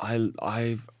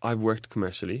worked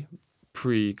commercially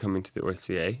pre coming to the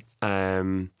RCA.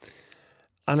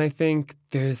 And I think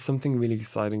there's something really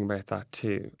exciting about that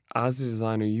too. As a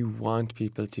designer, you want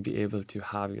people to be able to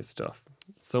have your stuff.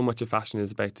 So much of fashion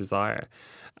is about desire.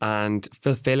 And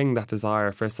fulfilling that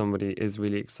desire for somebody is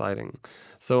really exciting.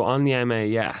 So on the MA,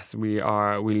 yes, we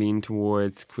lean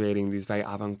towards creating these very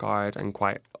avant-garde and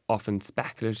quite often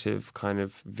speculative kind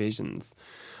of visions.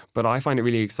 But I find it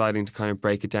really exciting to kind of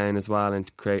break it down as well and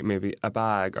to create maybe a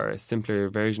bag or a simpler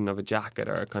version of a jacket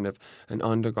or a kind of an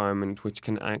undergarment which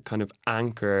can kind of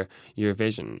anchor your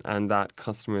vision and that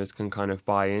customers can kind of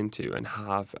buy into and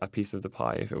have a piece of the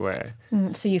pie, if it were.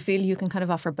 So you feel you can kind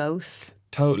of offer both?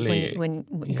 Totally. When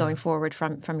going forward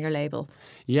from your label?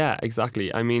 Yeah,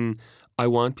 exactly. I mean, I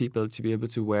want people to be able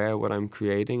to wear what I'm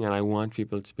creating and I want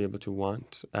people to be able to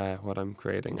want what I'm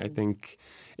creating. I think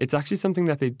it's actually something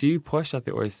that they do push at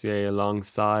the RCA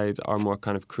alongside our more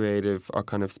kind of creative or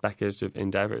kind of speculative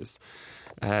endeavours.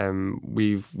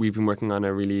 We've been working on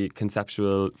a really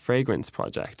conceptual fragrance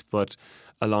project, but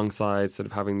alongside sort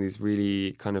of having these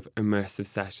really kind of immersive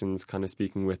sessions, kind of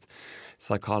speaking with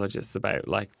psychologists about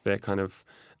like the kind of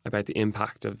about the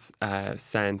impact of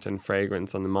scent and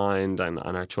fragrance on the mind and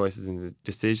our choices and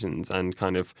decisions, and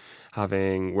kind of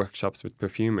having workshops with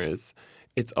perfumers.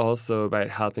 It's also about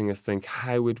helping us think,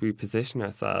 how would we position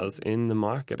ourselves in the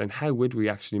market and how would we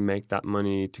actually make that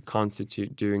money to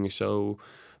constitute doing a show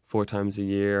 4 times a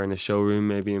year and a showroom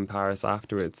maybe in Paris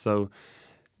afterwards. So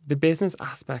the business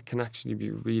aspect can actually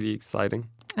be really exciting.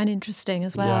 And interesting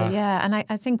as well, yeah. And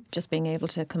I think just being able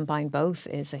to combine both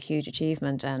is a huge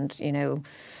achievement and,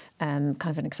 kind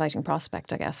of an exciting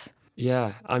prospect, I guess.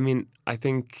 Yeah, I mean, I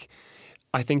think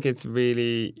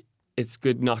it's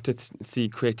good not to see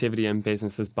creativity and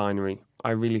business as binary.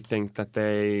 I really think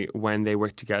that when they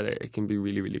work together, it can be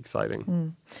really, really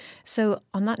exciting. So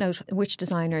on that note, which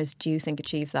designers do you think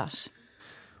achieve that?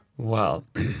 Well,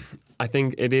 I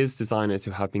think it is designers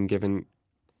who have been given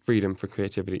freedom for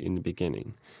creativity in the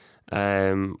beginning.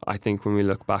 I think when we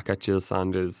look back at Jill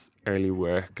Sanders' early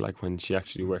work, like when she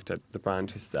actually worked at the brand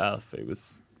herself, it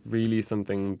was really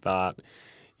something that,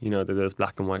 those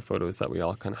black and white photos that we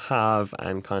all kind of have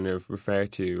and kind of refer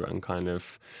to and kind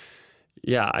of,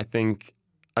 I think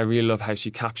I really love how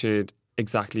she captured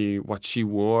exactly what she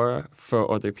wore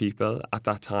for other people at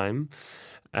that time.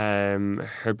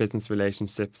 Her business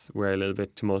relationships were a little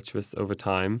bit tumultuous over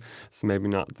time, so maybe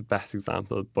not the best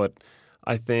example, but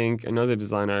I think another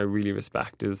designer I really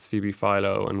respect is Phoebe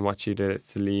Philo and what she did at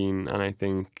Celine, and I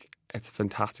think it's a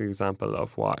fantastic example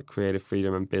of what creative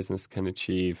freedom and business can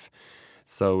achieve.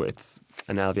 So it's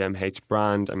an LVMH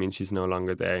brand. I mean, she's no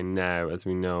longer there now, as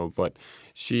we know, but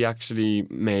she actually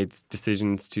made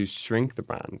decisions to shrink the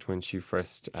brand when she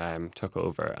first took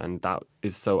over, and that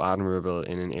is so admirable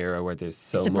in an era where there's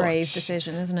so much. It's a brave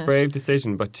decision, isn't it? Brave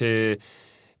decision, but it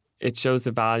shows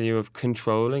the value of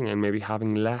controlling and maybe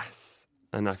having less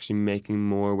and actually making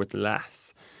more with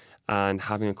less, and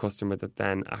having a customer that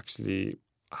then actually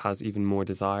has even more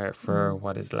desire for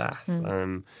what is less.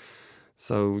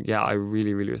 So, I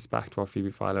really, really respect what Phoebe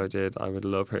Philo did. I would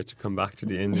love her to come back to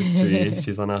the industry.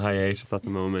 She's on a hiatus at the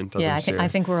moment. I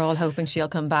think we're all hoping she'll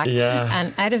come back. Yeah.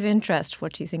 And out of interest,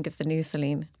 what do you think of the new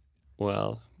Celine?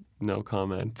 Well, no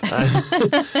comment.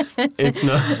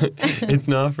 It's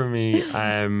not for me.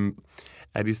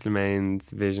 Eddie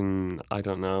Slimaine's vision, I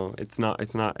don't know.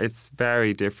 It's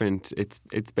very different.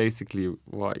 It's basically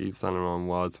what Yves Saint Laurent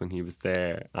was when he was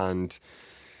there. And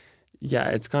yeah,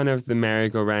 it's kind of the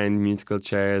merry-go-round musical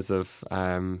chairs of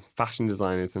fashion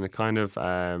designers, and it kind of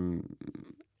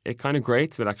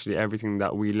grates with actually everything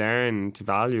that we learn to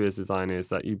value as designers,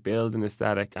 that you build an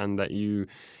aesthetic and that you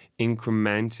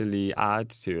incrementally add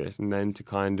to it, and then to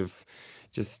kind of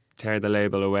just tear the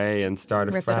label away and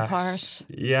start Rip afresh. it apart.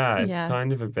 Yeah, it's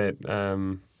kind of a bit...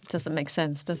 doesn't make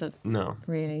sense, does it? No.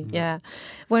 Really? Yeah.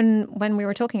 When we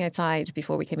were talking outside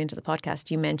before we came into the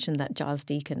podcast, you mentioned that Giles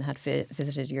Deacon had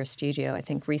visited your studio, I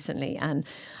think, recently. And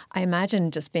I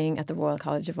imagine just being at the Royal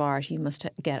College of Art, you must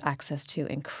get access to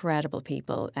incredible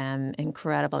people,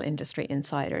 incredible industry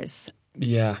insiders.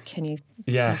 Yeah. Can you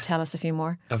tell us a few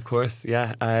more? Of course,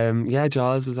 yeah.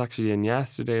 Giles was actually in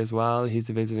yesterday as well. He's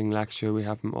a visiting lecturer. We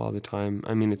have him all the time.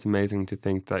 I mean, it's amazing to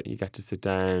think that you get to sit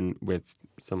down with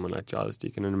someone like Giles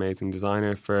Deacon, an amazing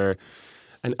designer, for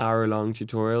an hour-long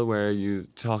tutorial where you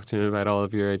talk to him about all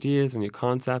of your ideas and your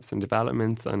concepts and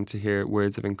developments, and to hear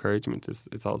words of encouragement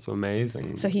is also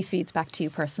amazing. So he feeds back to you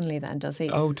personally then, does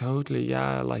he? Oh, totally,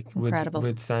 yeah. Like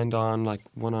would send on like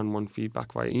one-on-one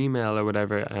feedback via email or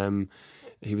whatever.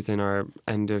 He was in our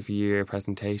end-of-year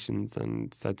presentations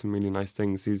and said some really nice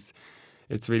things.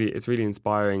 It's really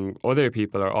inspiring. Other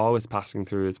people are always passing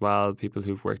through as well, people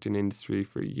who've worked in industry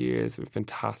for years with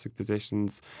fantastic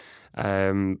positions.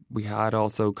 We had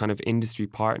also kind of industry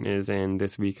partners in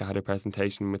this week. I had a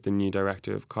presentation with the new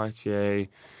director of Cartier.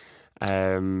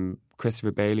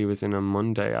 Christopher Bailey was in on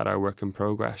Monday at our Work in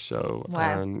Progress show.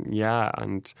 Wow.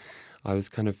 And I was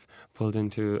kind of pulled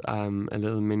into a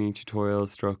little mini tutorial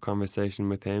stroke conversation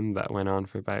with him that went on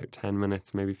for about 10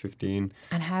 minutes, maybe 15.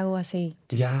 And how was he?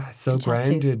 So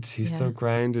grounded. He's so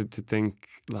grounded to think,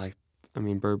 like, I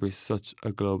mean, Burberry's such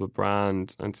a global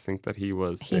brand, and to think that he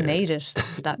made it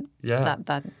that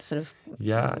sort of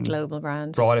global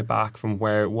brand. Brought it back from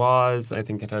where it was. I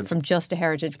think it had from just a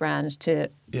heritage brand to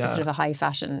sort of a high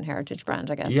fashion heritage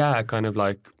brand, I guess. Yeah, kind of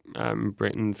like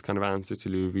Britain's kind of answer to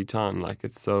Louis Vuitton. Like,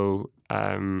 it's so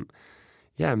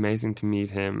amazing to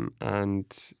meet him.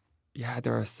 And yeah,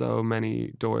 there are so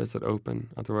many doors that open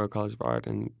at the Royal College of Art,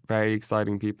 and very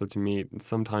exciting people to meet. And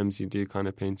sometimes you do kind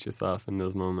of pinch yourself in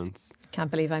those moments.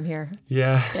 Can't believe I'm here.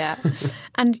 Yeah. Yeah.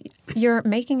 And you're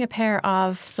making a pair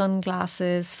of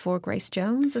sunglasses for Grace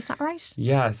Jones, is that right?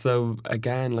 Yeah, so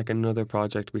again, like another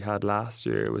project we had last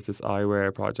year was this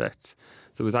eyewear project.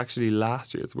 So it was actually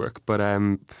last year's work, but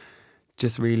I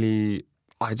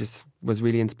just was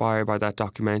really inspired by that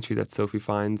documentary that Sophie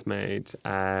Fiennes made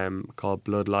called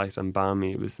Bloodlight and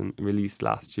Balmy. It was released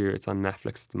last year. It's on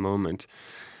Netflix at the moment.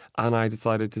 And I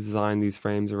decided to design these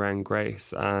frames around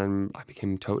Grace, and I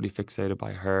became totally fixated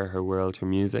by her world, her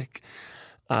music.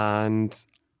 And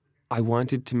I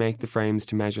wanted to make the frames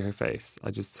to measure her face.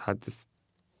 I just had this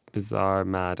bizarre,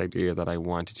 mad idea that I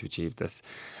wanted to achieve this.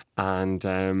 And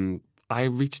I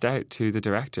reached out to the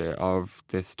director of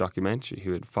this documentary,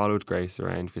 who had followed Grace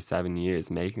around for 7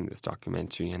 years making this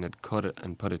documentary, and had cut it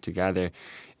and put it together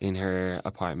in her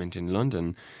apartment in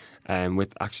London,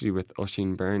 with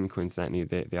Oisin Byrne, coincidentally,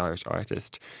 the Irish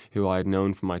artist, who I had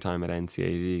known from my time at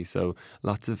NCAD. So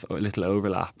lots of little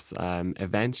overlaps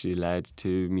eventually led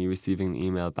to me receiving an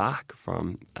email back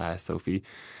from Sophie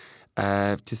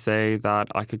to say that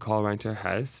I could call around to her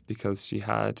house because she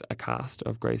had a cast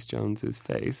of Grace Jones's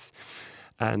face,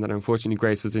 and that unfortunately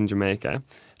Grace was in Jamaica,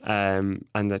 and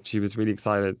that she was really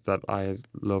excited that I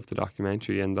loved the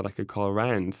documentary and that I could call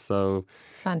around. So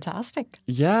fantastic.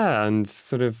 Yeah, and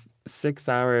sort of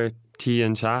 6-hour tea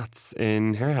and chats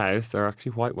in her house, or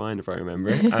actually white wine if I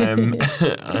remember,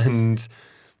 and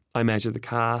I measured the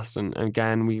cast, and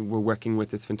again we were working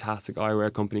with this fantastic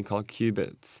eyewear company called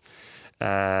Cubits.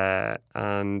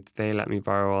 And they let me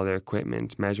borrow all their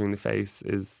equipment. Measuring the face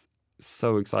is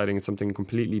so exciting. It's something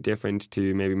completely different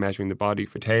to maybe measuring the body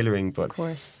for tailoring, but of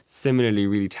course, similarly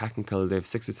really technical. They have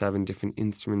 6 or 7 different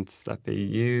instruments that they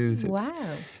use. It's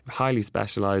highly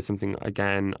specialised, something,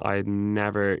 again, I'd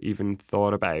never even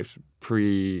thought about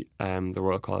pre the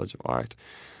Royal College of Art.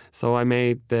 So I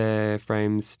made the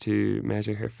frames to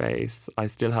measure her face. I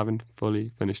still haven't fully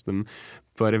finished them,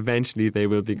 but eventually they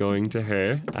will be going to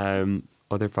her.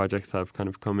 Other projects have kind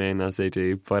of come in as they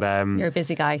do. But you're a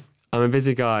busy guy. I'm a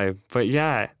busy guy. But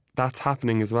yeah, that's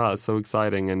happening as well. It's so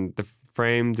exciting. And the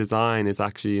frame design is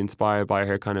actually inspired by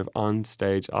her kind of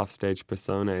on-stage, off-stage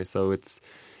persona. So it's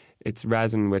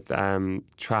resin with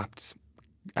trapped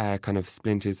kind of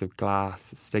splinters of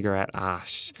glass, cigarette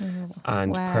ash,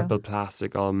 and wow. purple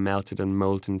plastic all melted and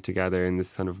molten together in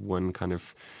this kind of one kind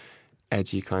of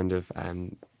edgy kind of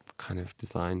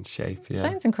design shape. Yeah.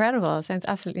 Sounds incredible. Sounds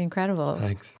absolutely incredible.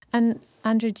 Thanks. And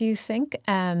Andrew, do you think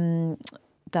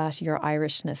that your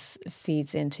Irishness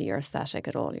feeds into your aesthetic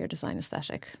at all, your design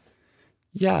aesthetic?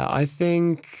 Yeah, I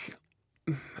think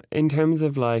in terms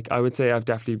of I would say I've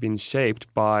definitely been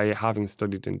shaped by having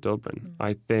studied in Dublin.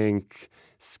 I think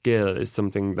skill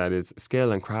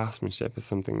and craftsmanship is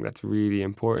something that's really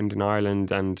important in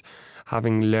Ireland, and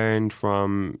having learned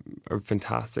from a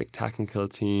fantastic technical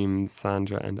team,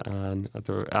 Sandra and Anne at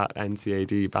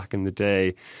NCAD back in the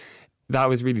day, that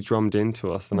was really drummed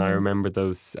into us. And I remember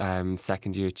those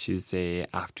second year Tuesday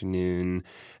afternoon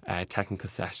technical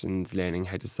sessions, learning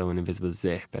how to sew an invisible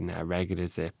zip and a regular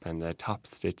zip and a top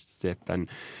stitch zip, and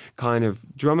kind of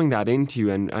drumming that into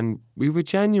you. And we were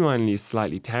genuinely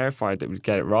slightly terrified that we'd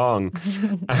get it wrong.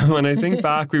 And when I think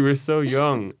back, we were so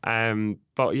young.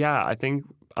 But yeah, I think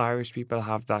Irish people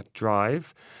have that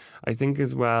drive. I think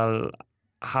as well,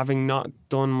 having not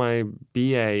done my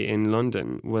BA in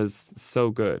London was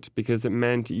so good, because it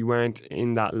meant you weren't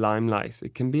in that limelight.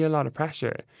 It can be a lot of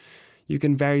pressure. You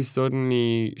can very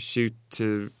suddenly shoot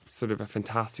to sort of a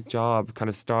fantastic job, kind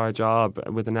of star job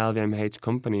with an LVMH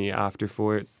company after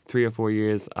 3 or 4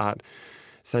 years at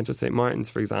Central St. Martin's,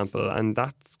 for example, and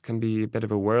that can be a bit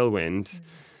of a whirlwind.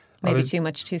 Maybe too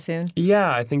much too soon?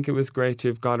 Yeah, I think it was great to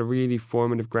have got a really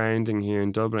formative grounding here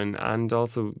in Dublin, and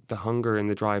also the hunger and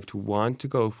the drive to want to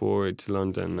go forward to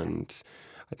London. And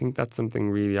I think that's something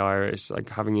really Irish,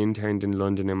 having interned in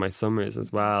London in my summers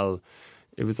as well.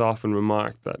 It was often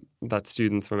remarked that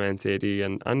students from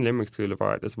NCAD and Limerick School of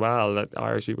Art as well, that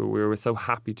Irish people, we were so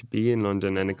happy to be in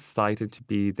London and excited to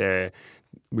be there.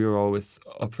 We were always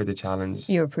up for the challenge.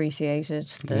 You appreciated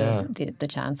the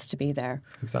chance to be there.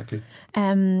 Exactly.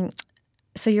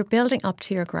 So you're building up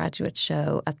to your graduate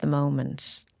show at the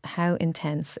moment. How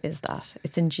intense is that?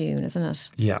 It's in June, isn't it?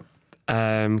 Yeah.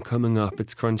 Coming up,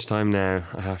 it's crunch time now,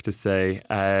 I have to say.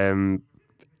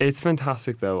 It's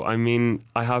fantastic though. I mean,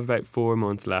 I have about 4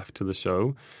 months left to the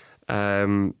show.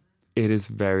 It is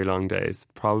very long days,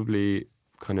 probably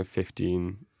kind of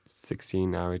 15,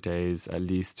 16-hour days, at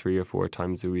least 3 or 4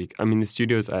 times a week. I mean, the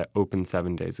studio's open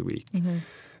 7 days a week.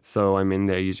 So I'm in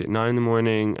there usually at 9 in the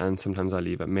morning, and sometimes I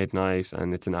leave at midnight,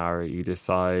 and it's an hour either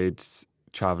side,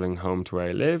 travelling home to where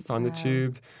I live on the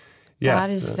tube. Yes.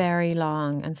 That is very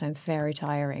long and sounds very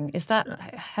tiring.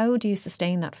 How do you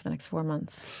sustain that for the next 4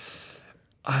 months?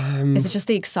 Is it just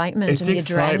the excitement and the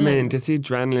adrenaline? It's the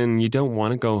adrenaline. You don't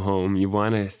want to go home. You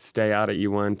want to stay at it.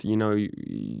 You want,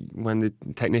 when the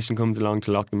technician comes along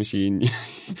to lock the machine,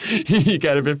 you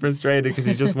get a bit frustrated because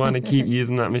you just want to keep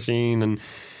using that machine. And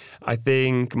I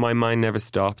think my mind never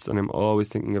stops, and I'm always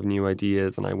thinking of new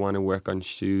ideas, and I want to work on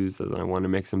shoes, and I want to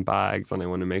make some bags, and I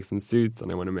want to make some suits,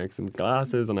 and I want to make some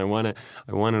glasses, and I want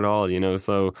it all,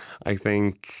 So I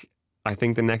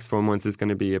think the next 4 months is going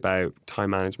to be about time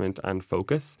management and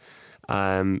focus.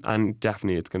 And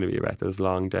definitely it's going to be about those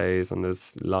long days and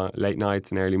those late nights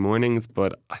and early mornings,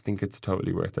 but I think it's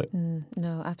totally worth it.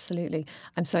 No, absolutely.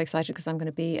 I'm so excited because I'm going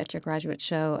to be at your graduate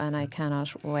show, and I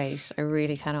cannot wait. I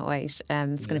really cannot wait.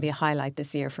 It's going to be a highlight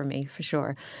this year for me, for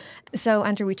sure. So,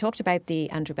 Andrew, we talked about the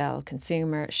Andrew Bell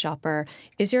consumer shopper.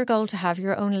 Is your goal to have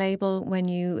your own label when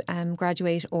you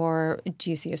graduate, or do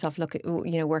you see yourself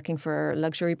working for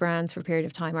luxury brands for a period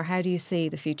of time, or how do you see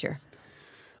the future?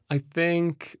 I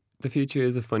think the future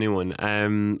is a funny one.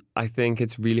 I think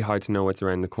it's really hard to know what's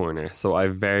around the corner. So I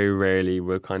very rarely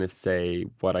will kind of say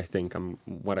what I think I'm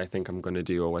going to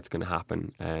do or what's going to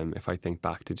happen. If I think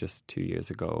back to just 2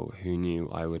 years ago, who knew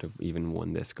I would have even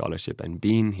won this scholarship and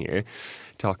been here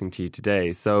talking to you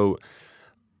today? So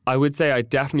I would say I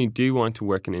definitely do want to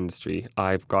work in industry.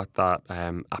 I've got that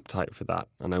appetite for that,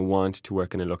 and I want to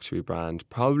work in a luxury brand,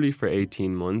 probably for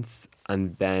 18 months,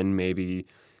 and then maybe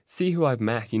see who I've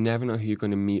met. You never know who you're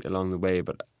going to meet along the way.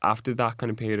 But after that kind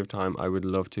of period of time, I would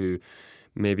love to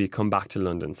maybe come back to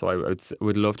London. So I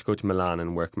would love to go to Milan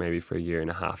and work maybe for 1.5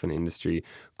 years in industry,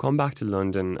 come back to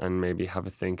London and maybe have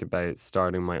a think about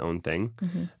starting my own thing.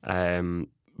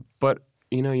 But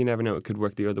you never know. It could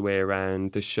work the other way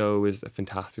around. The show is a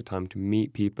fantastic time to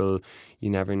meet people. You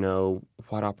never know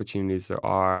what opportunities there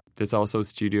are. There's also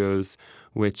studios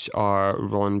which are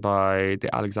run by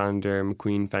the Alexander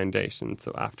McQueen Foundation.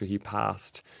 So after he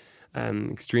passed,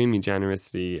 extremely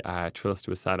generously, a trust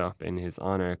was set up in his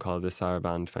honour called the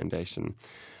Saraband Foundation.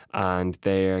 And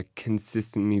they are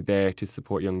consistently there to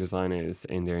support young designers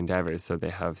in their endeavours. So they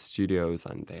have studios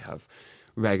and they have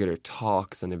regular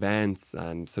talks and events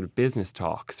and sort of business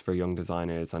talks for young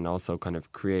designers, and also kind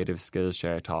of creative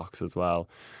Skillshare talks as well.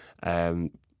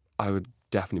 I would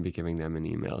definitely be giving them an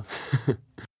email.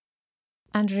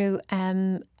 Andrew,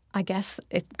 I guess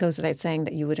it goes without saying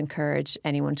that you would encourage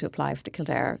anyone to apply for the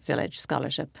Kildare Village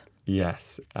Scholarship.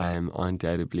 Yes,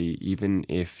 undoubtedly. Even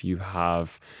if you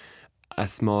have a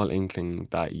small inkling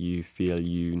that you feel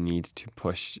you need to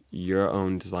push your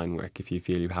own design work, if you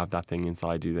feel you have that thing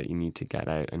inside you that you need to get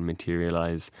out and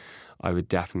materialise, I would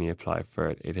definitely apply for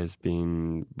it. It has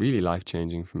been really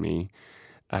life-changing for me.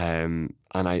 And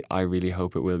I really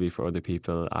hope it will be for other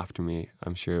people after me.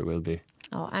 I'm sure it will be.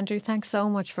 Oh, Andrew, thanks so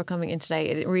much for coming in today.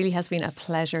 It really has been a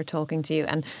pleasure talking to you,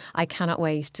 and I cannot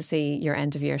wait to see your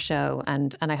end of year show,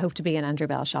 and I hope to be an Andrew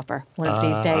Bell shopper one of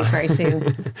these days very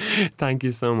soon. Thank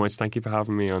you so much. Thank you for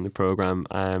having me on the programme.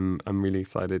 I'm really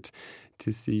excited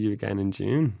to see you again in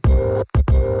June.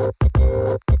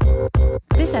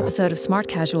 This episode of Smart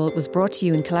Casual was brought to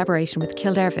you in collaboration with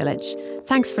Kildare Village.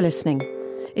 Thanks for listening.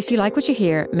 If you like what you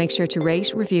hear, make sure to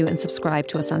rate, review and subscribe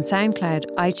to us on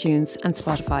SoundCloud, iTunes and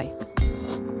Spotify.